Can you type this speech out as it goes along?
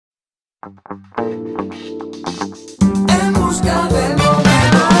En busca del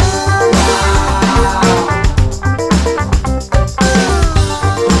momento.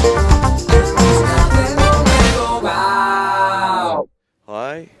 En busca del momento. Wow.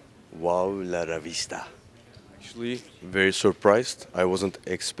 Hi, wow, la Revista. Actually, very surprised. I wasn't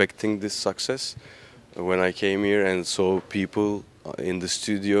expecting this success when I came here and saw people in the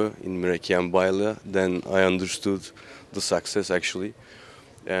studio in Mirakian Baila. Then I understood the success actually,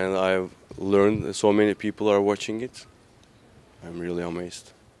 and I've learned so many people are watching it. I'm really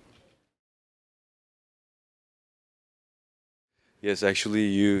amazed. Yes, actually,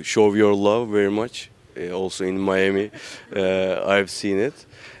 you show your love very much. Also in Miami, I've seen it.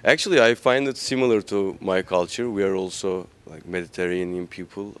 Actually, I find it similar to my culture. We are also like Mediterranean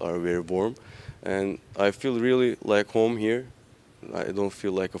people, are very warm, and I feel really like home here. I don't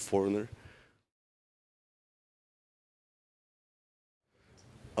feel like a foreigner.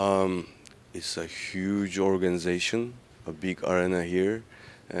 Um, it's a huge organization, a big arena here,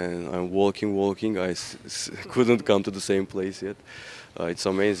 and I'm walking. Couldn't come to the same place yet. It's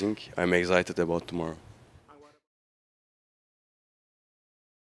amazing. I'm excited about tomorrow.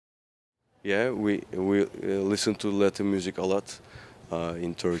 Yeah, we listen to Latin music a lot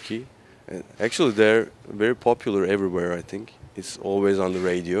in Turkey. And actually, they're very popular everywhere. I think it's always on the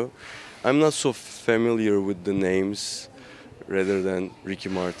radio. I'm not so familiar with the names rather than Ricky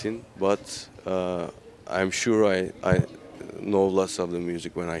Martin, but I'm sure I know lots of the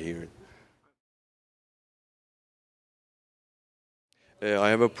music when I hear it. I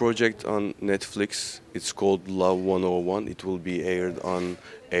have a project on Netflix. It's called Love 101. It will be aired on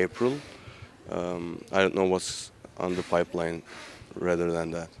April. I don't know what's on the pipeline rather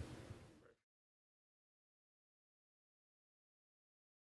than that.